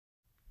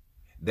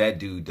That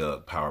dude,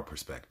 Doug, power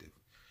perspective.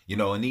 You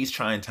know, in these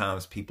trying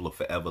times, people are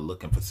forever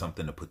looking for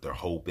something to put their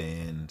hope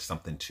in,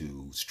 something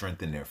to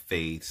strengthen their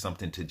faith,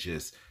 something to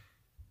just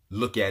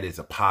look at as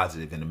a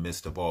positive in the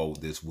midst of all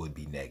this would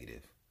be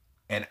negative.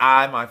 And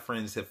I, my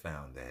friends, have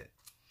found that.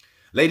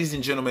 Ladies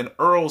and gentlemen,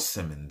 Earl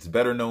Simmons,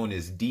 better known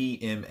as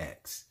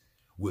DMX,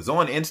 was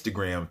on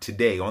Instagram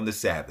today on the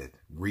Sabbath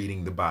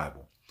reading the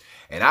Bible.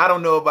 And I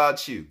don't know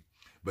about you,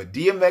 but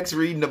DMX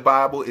reading the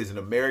Bible is an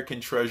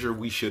American treasure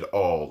we should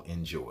all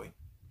enjoy.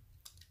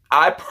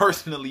 I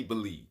personally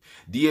believe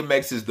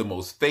DMX is the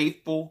most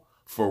faithful,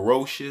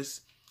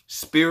 ferocious,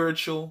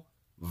 spiritual,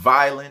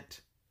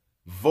 violent,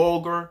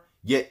 vulgar,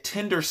 yet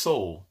tender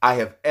soul I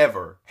have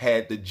ever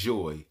had the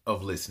joy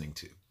of listening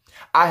to.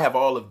 I have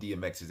all of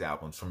DMX's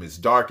albums from his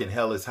Dark and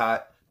Hell is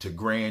Hot to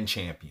Grand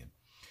Champion,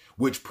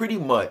 which pretty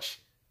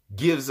much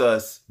gives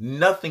us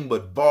nothing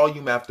but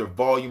volume after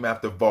volume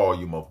after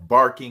volume of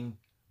barking,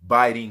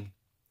 biting,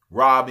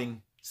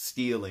 robbing,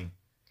 stealing,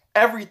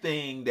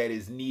 everything that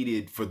is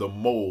needed for the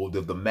mold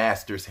of the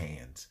master's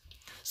hands.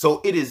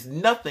 So it is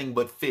nothing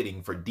but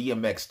fitting for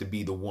DMX to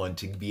be the one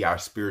to be our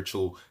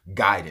spiritual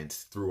guidance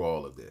through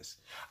all of this.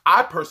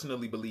 I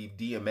personally believe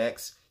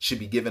DMX should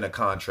be given a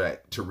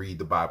contract to read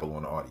the Bible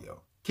on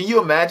audio. Can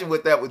you imagine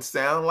what that would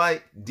sound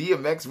like?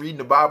 DMX reading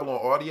the Bible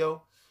on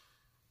audio?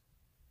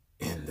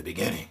 In the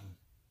beginning,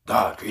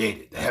 God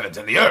created the heavens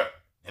and the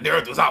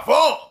earth was out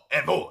form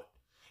and void,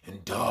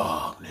 and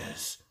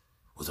darkness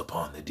was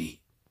upon the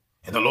deep.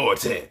 And the Lord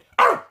said,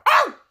 "Arr,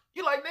 arr!"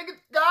 You like, nigga,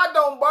 God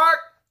don't bark,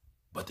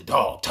 but the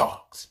dog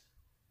talks.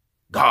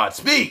 God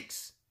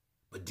speaks,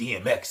 but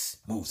DMX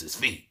moves his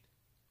feet.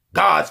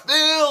 God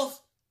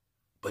feels,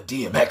 but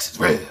DMX is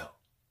real.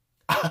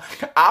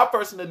 I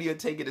personally would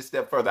take it a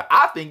step further.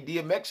 I think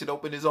DMX should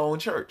open his own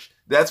church.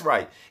 That's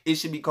right. It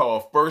should be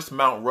called First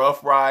Mount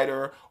Rough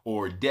Rider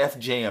or Def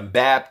Jam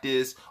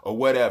Baptist or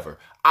whatever.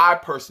 I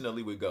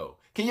personally would go.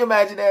 Can you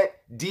imagine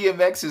that?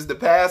 DMX is the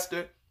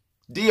pastor.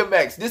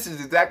 DMX, this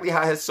is exactly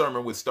how his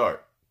sermon would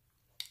start.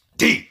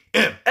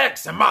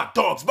 DMX and my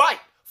dogs bite.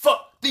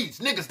 Fuck these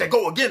niggas that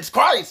go against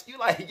Christ. You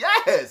like,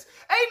 yes,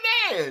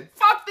 amen.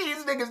 Fuck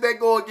these niggas that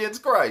go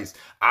against Christ.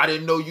 I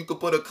didn't know you could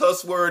put a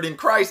cuss word and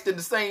Christ in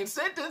the same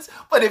sentence,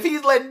 but if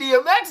he's letting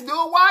DMX do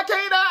it, why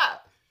can't I?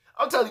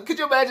 I'm telling you, could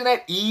you imagine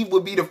that Eve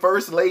would be the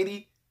first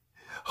lady?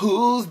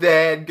 Who's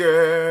that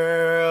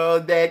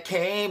girl that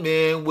came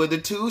in with a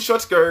too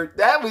short skirt?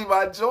 That would be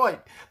my joint.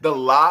 The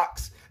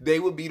Locks. They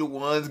would be the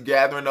ones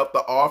gathering up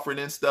the offering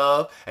and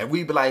stuff. And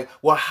we'd be like,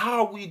 well,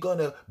 how are we going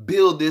to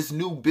build this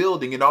new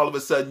building? And all of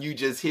a sudden you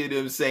just hear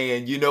them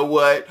saying, you know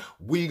what?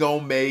 We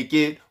gonna make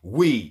it.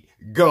 We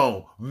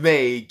gonna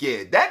make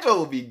it. That joke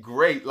would be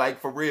great, like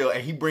for real.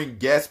 And he bring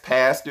guest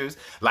pastors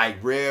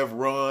like Rev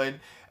Run.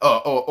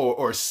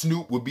 Or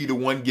Snoop would be the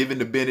one giving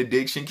the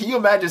benediction. Can you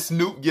imagine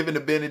Snoop giving the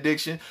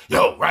benediction?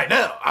 Yo, right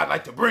now, I'd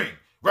like to bring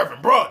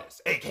Reverend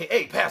Broadus,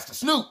 a.k.a. Pastor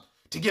Snoop,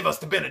 to give us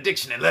the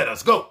benediction and let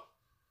us go.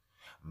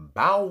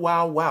 Bow,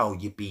 wow, wow,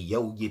 yippee,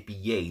 yo, yippee,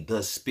 yay.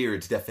 The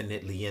spirit's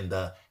definitely in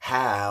the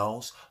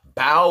house.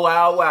 Bow,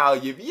 wow, wow,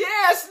 yippee.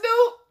 Yeah,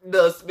 Snoop.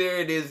 The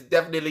spirit is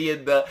definitely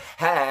in the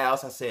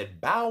house. I said,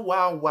 bow,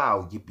 wow,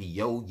 wow, yippee,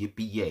 yo,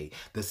 yippee, yay.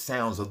 The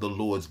sounds of the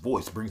Lord's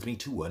voice brings me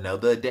to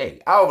another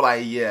day. I was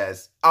like,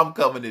 yes, I'm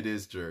coming to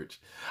this church.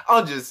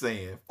 I'm just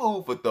saying,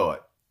 food for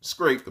thought.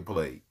 Scrape the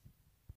plate.